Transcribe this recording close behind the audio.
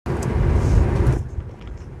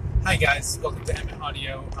Hi guys, welcome to Emmett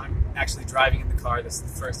Audio. I'm actually driving in the car. This is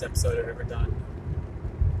the first episode I've ever done.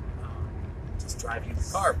 Just driving in the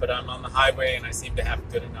car, but I'm on the highway and I seem to have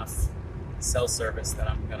good enough cell service that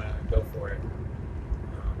I'm gonna go for it.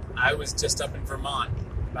 I was just up in Vermont,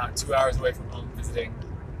 about 2 hours away from home, visiting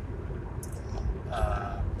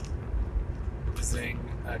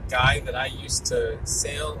a guy that I used to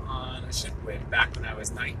sail on a ship with back when I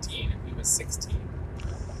was 19 and he was 16.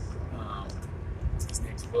 His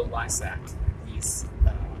name's Will Lysack. He's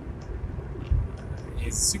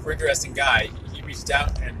a super interesting guy. He reached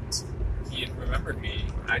out and he had remembered me.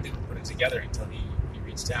 I didn't put it together until he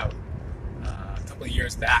reached out a couple of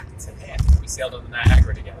years back and said, hey, I think we sailed on the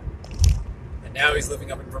Niagara together. And now he's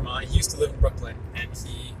living up in Vermont. He used to live in Brooklyn, and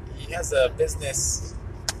he has a business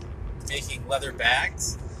making leather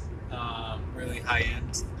bags, really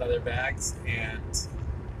high-end leather bags,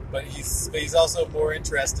 but he's also more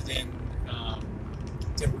interested in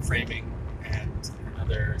timber framing and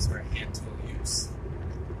other sort of hand tool use.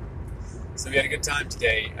 So we had a good time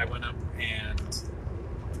today. I went up and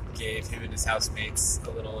gave him and his housemates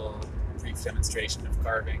a little brief demonstration of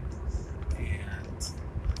carving, and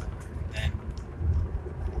then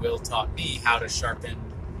Will taught me how to sharpen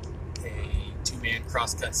a two-man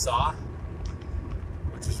crosscut saw,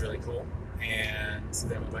 which was really cool. And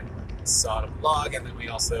then we went and sawed a log, and then we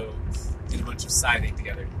also did a bunch of siding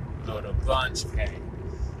together, mowed a bunch of hay.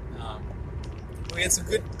 We had some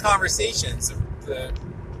good conversations,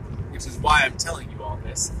 which is why I'm telling you all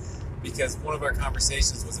this, because one of our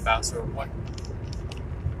conversations was about sort of what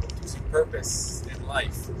gives you purpose in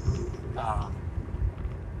life.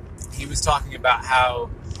 He was talking about how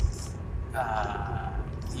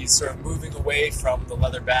he's sort of moving away from the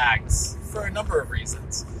leather bags for a number of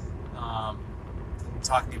reasons.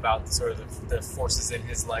 Talking about sort of the forces in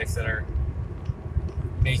his life that are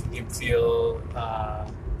making him feel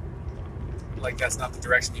like that's not the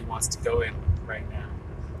direction he wants to go in right now.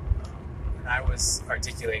 And I was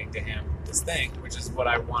articulating to him this thing, which is what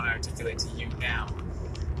I want to articulate to you now,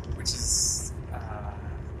 which is I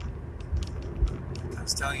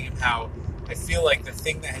was telling him how I feel like the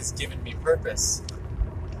thing that has given me purpose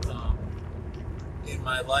in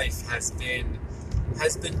my life has been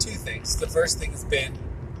two things. The first thing has been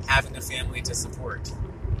having a family to support.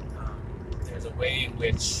 There's a way in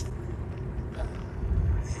which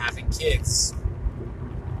having kids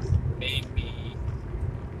made me,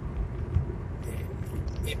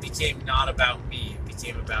 it became not about me, it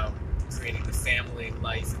became about creating the family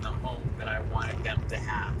life and the home that I wanted them to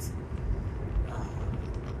have.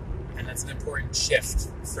 And that's an important shift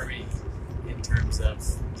for me in terms of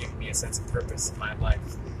giving me a sense of purpose in my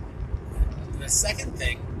life. The second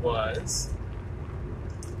thing was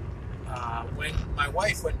when my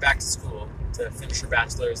wife went back to school to finish her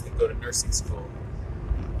bachelor's and go to nursing school.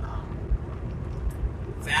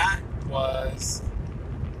 That was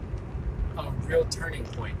a real turning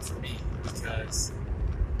point for me because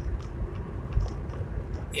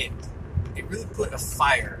it really put a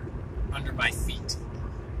fire under my feet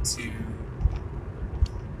to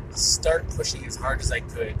start pushing as hard as I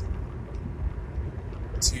could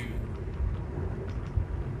to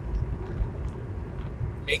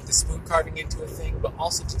make the spoon carving into a thing, but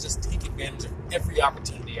also to just take advantage of every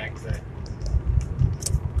opportunity I could.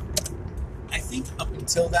 I think up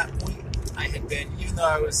until that point, I had been, even though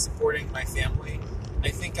I was supporting my family, I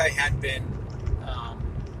think I had been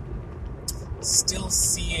still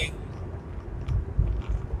seeing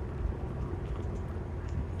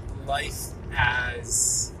life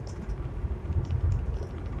as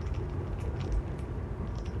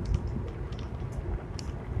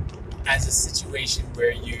a situation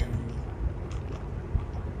where you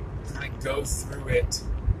kind of go through it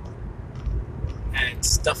and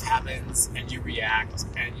stuff happens and you react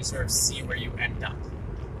and you sort of see where you end up.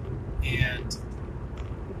 And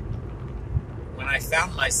when I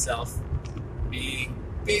found myself being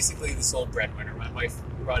basically the sole breadwinner, my wife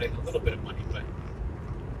brought in a little bit of money, but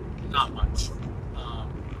not much.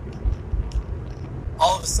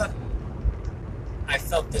 All of a sudden, I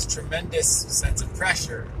felt this tremendous sense of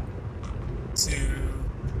pressure to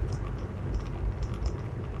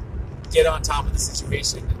get on top of the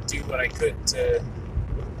situation and do what I could to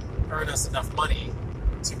earn us enough money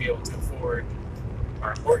to be able to afford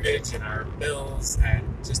our mortgage and our bills and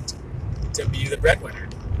just to be the breadwinner.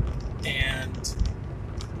 And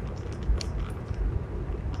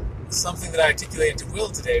something that I articulated to Will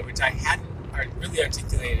today, which I hadn't really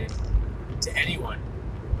articulated to anyone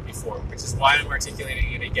before, which is why I'm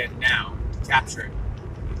articulating it again now to capture it,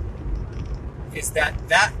 is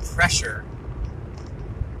that pressure,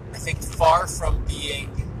 I think, far from being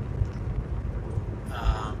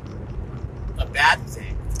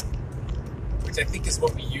I think is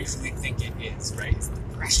what we usually think it is, right? It's the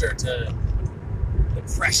pressure to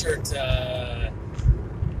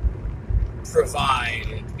provide.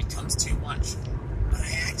 It becomes too much. But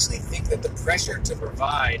I actually think that the pressure to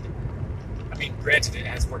provide, I mean, granted it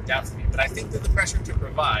has worked out for me, but I think that the pressure to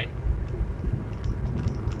provide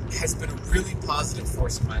has been a really positive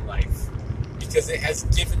force in my life because it has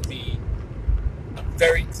given me a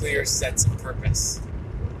very clear sense of purpose.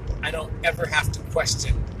 I don't ever have to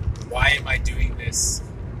question, why am I doing this?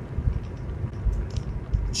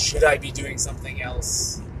 Should I be doing something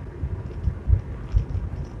else?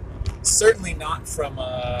 Certainly not from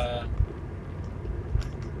a...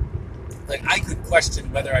 Like, I could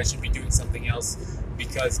question whether I should be doing something else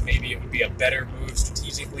because maybe it would be a better move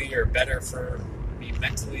strategically or better for me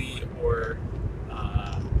mentally or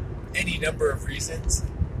any number of reasons.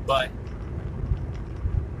 But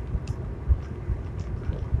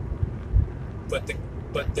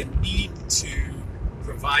the need to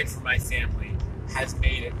provide for my family has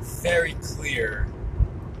made it very clear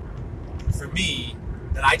for me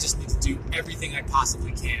that I just need to do everything I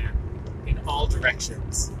possibly can in all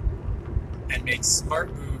directions and make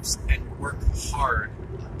smart moves and work hard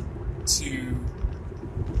to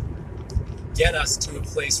get us to a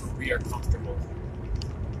place where we are comfortable.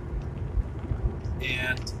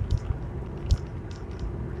 And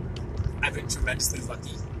I've been tremendously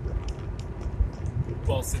lucky,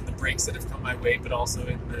 both in the breaks that have come my way, but also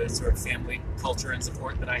in the sort of family culture and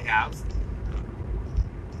support that I have.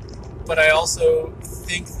 But I also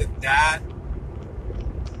think that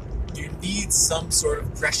you need some sort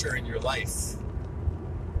of pressure in your life.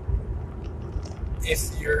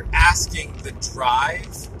 If you're asking the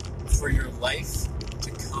drive for your life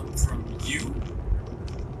to come from you,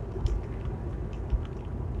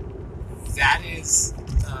 that is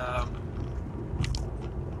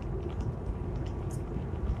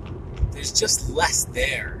there's just less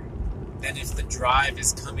there than if the drive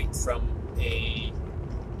is coming from a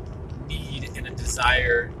need and a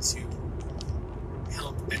desire to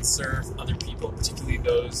help and serve other people, particularly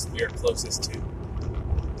those we are closest to.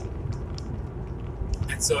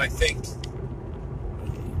 And so I think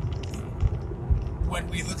when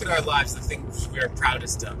we look at our lives, the things we are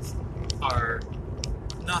proudest of are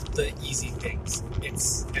not the easy things.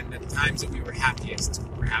 And the times that we were happiest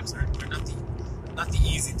perhaps are not the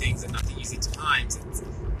easy things and not the easy times.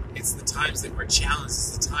 It's the times that we're challenged.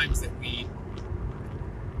 It's the times that we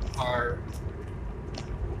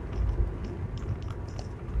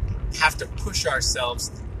have to push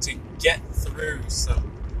ourselves to get through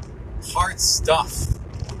some hard stuff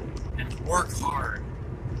and work hard.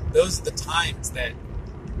 Those are the times that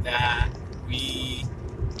we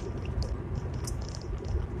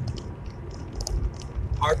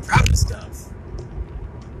are proudest of.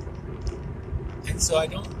 And so I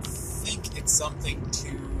don't think it's something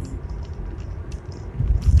to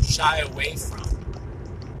shy away from.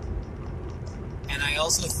 And I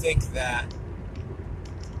also think that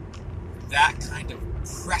kind of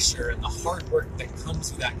pressure and the hard work that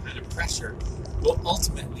comes with that kind of pressure will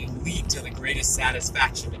ultimately lead to the greatest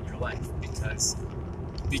satisfaction in your life because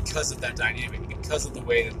of that dynamic, because of the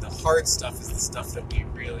way that the hard stuff is the stuff that we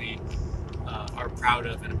really are proud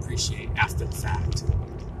of and appreciate after the fact.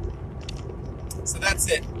 So that's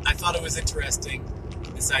it. I thought it was interesting,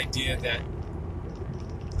 this idea that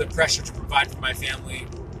the pressure to provide for my family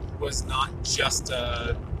was not just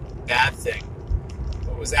a bad thing,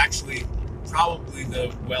 but was actually probably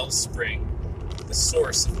the wellspring, the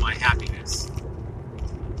source of my happiness.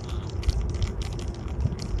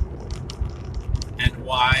 And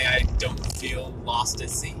why I don't feel lost at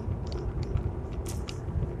sea.